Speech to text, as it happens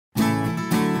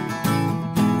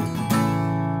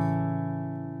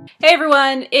Hey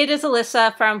everyone, it is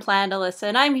Alyssa from Planned Alyssa,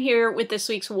 and I'm here with this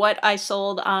week's What I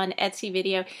Sold on Etsy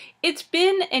video. It's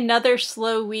been another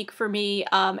slow week for me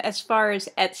as far as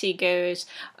Etsy goes.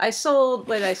 What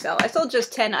did I sell? I sold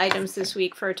just 10 items this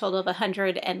week for a total of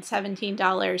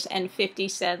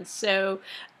 $117.50. So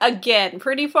again,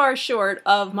 pretty far short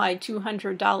of my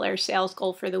 $200 sales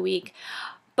goal for the week.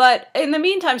 But in the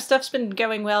meantime, stuff's been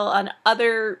going well on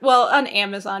on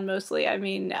Amazon mostly. I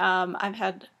mean, I've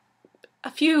had a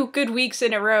few good weeks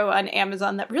in a row on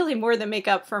Amazon that really more than make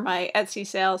up for my Etsy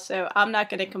sales, so I'm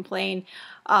not going to complain.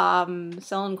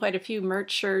 Selling quite a few merch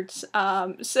shirts,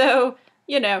 so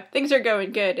you know, things are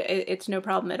going good. It's no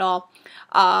problem at all.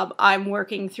 I'm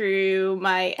working through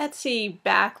my Etsy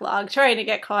backlog, trying to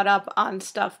get caught up on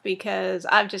stuff because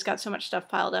I've just got so much stuff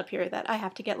piled up here that I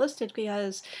have to get listed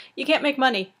because you can't make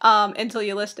money until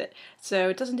you list it. So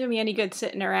it doesn't do me any good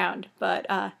sitting around, but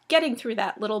getting through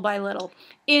that little by little.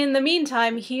 In the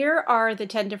meantime, here are the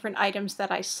 10 different items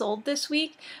that I sold this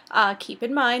week. Keep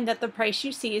in mind that the price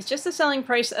you see is just the selling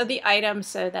price of the item,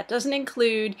 so that doesn't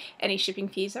include any shipping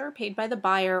fees that were paid by the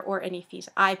buyer or any fees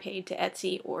I paid to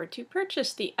Etsy or to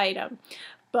purchase the item.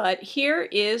 But here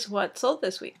is what sold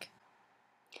this week.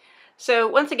 So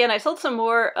once again, I sold some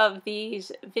more of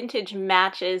these vintage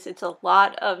matches. It's a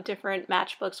lot of different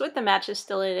matchbooks with the matches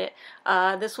still in it.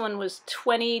 This one was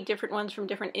 20 different ones from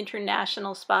different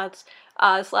international spots.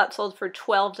 This lot sold for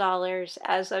 $12.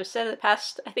 As I've said in the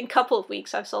past, I think, couple of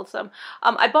weeks, I've sold some.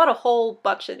 I bought a whole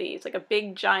bunch of these, like a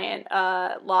big giant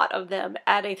lot of them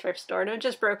at a thrift store, and I've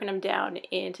just broken them down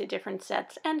into different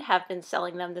sets and have been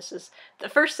selling them. This is the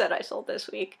first set I sold this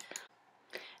week.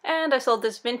 And I sold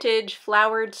this vintage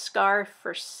flowered scarf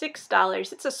for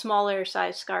 $6. It's a smaller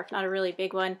size scarf, not a really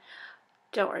big one.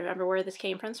 Don't remember where this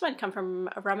came from. This might have come from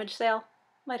a rummage sale.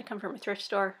 Might have come from a thrift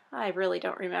store. I really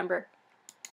don't remember.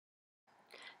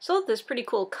 Sold this pretty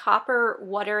cool copper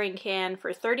watering can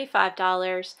for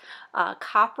 $35.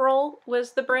 Copperol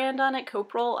was the brand on it.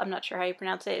 Copperol, I'm not sure how you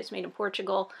pronounce it. It's made in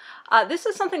Portugal. This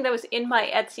is something that was in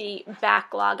my Etsy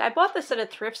backlog. I bought this at a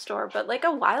thrift store, but like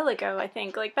a while ago, I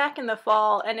think, like back in the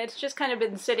fall, and it's just kind of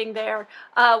been sitting there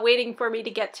waiting for me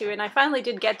to get to it, and I finally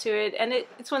did get to it, and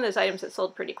it's one of those items that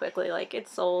sold pretty quickly. Like, it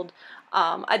sold,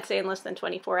 I'd say, in less than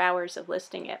 24 hours of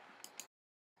listing it.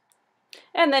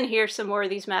 And then here's some more of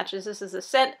these matches. This is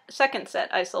the second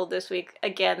set I sold this week.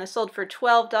 Again, this sold for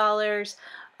 $12.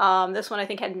 This one I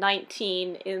think had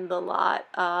 19 in the lot.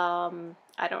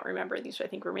 I don't remember. These I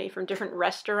think were made from different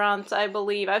restaurants, I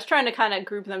believe. I was trying to kind of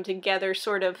group them together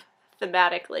sort of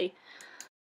thematically.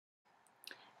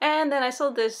 And then I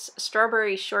sold this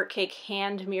strawberry shortcake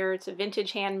hand mirror. It's a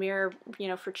vintage hand mirror, you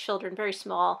know, for children, very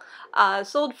small.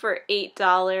 Sold for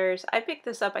 $8. I picked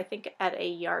this up, I think, at a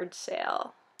yard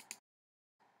sale.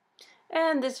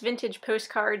 And this vintage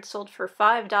postcard sold for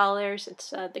 $5. It's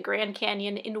the Grand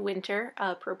Canyon in winter,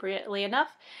 appropriately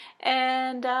enough.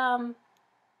 And I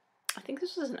think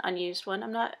this was an unused one.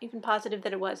 I'm not even positive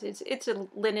that it was. It's a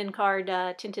linen card,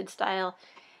 tinted style.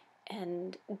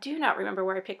 And do not remember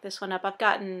where I picked this one up. I've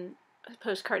gotten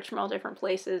postcards from all different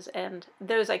places, and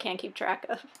those I can't keep track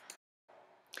of.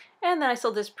 And then I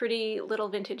sold this pretty little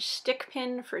vintage stick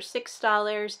pin for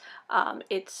 $6.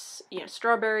 It's, you know,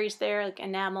 strawberries there, like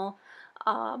enamel.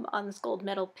 On this gold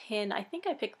metal pin. I think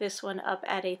I picked this one up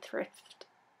at a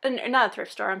not a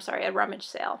thrift store, I'm sorry, a rummage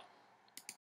sale.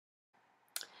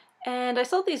 And I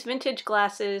sold these vintage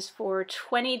glasses for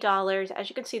 $20. As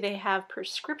you can see, they have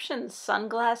prescription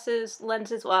sunglasses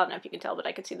lenses. Well, I don't know if you can tell, but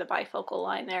I could see the bifocal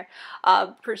line there.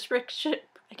 I can't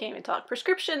even talk.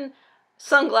 Prescription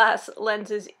sunglass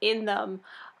lenses in them.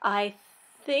 I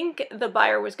think the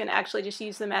buyer was going to actually just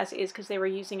use them as is because they were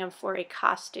using them for a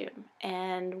costume.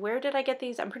 And where did I get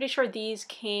these? I'm pretty sure these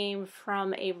came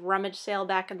from a rummage sale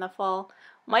back in the fall.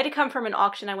 Might have come from an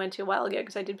auction I went to a while ago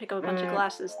because I did pick up a bunch of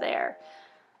glasses there.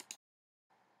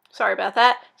 Sorry about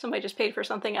that. Somebody just paid for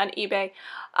something on eBay.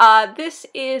 This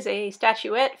is a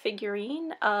statuette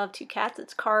figurine of two cats.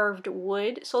 It's carved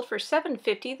wood. Sold for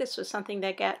 $7.50. This was something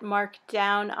that got marked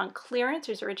down on clearance.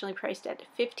 It was originally priced at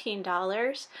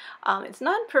 $15. It's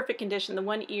not in perfect condition. The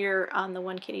one ear on the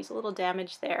one kitty's a little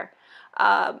damaged there.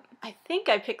 I think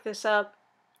I picked this up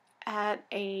at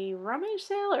a rummage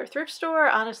sale or thrift store.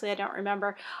 Honestly, I don't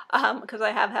remember because I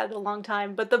have had it a long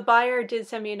time. But the buyer did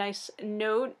send me a nice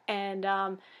note, and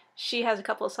she has a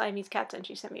couple of Siamese cats, and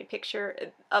she sent me a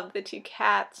picture of the two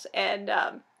cats, and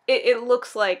it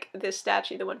looks like this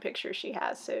statue, the one picture she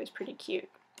has, so it's pretty cute.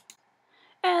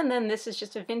 And then this is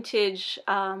just a vintage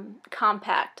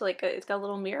compact, like it's got a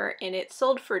little mirror in it.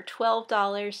 Sold for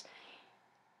 $12.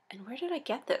 And where did I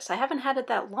get this? I haven't had it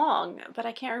that long, but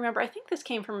I can't remember. I think this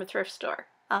came from a thrift store.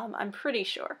 I'm pretty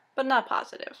sure, but not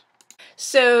positive.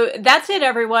 So that's it,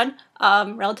 everyone.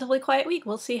 Relatively quiet week.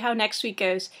 We'll see how next week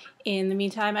goes. In the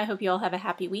meantime, I hope you all have a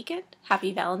happy weekend.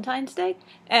 Happy Valentine's Day.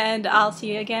 And I'll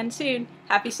see you again soon.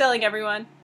 Happy selling, everyone.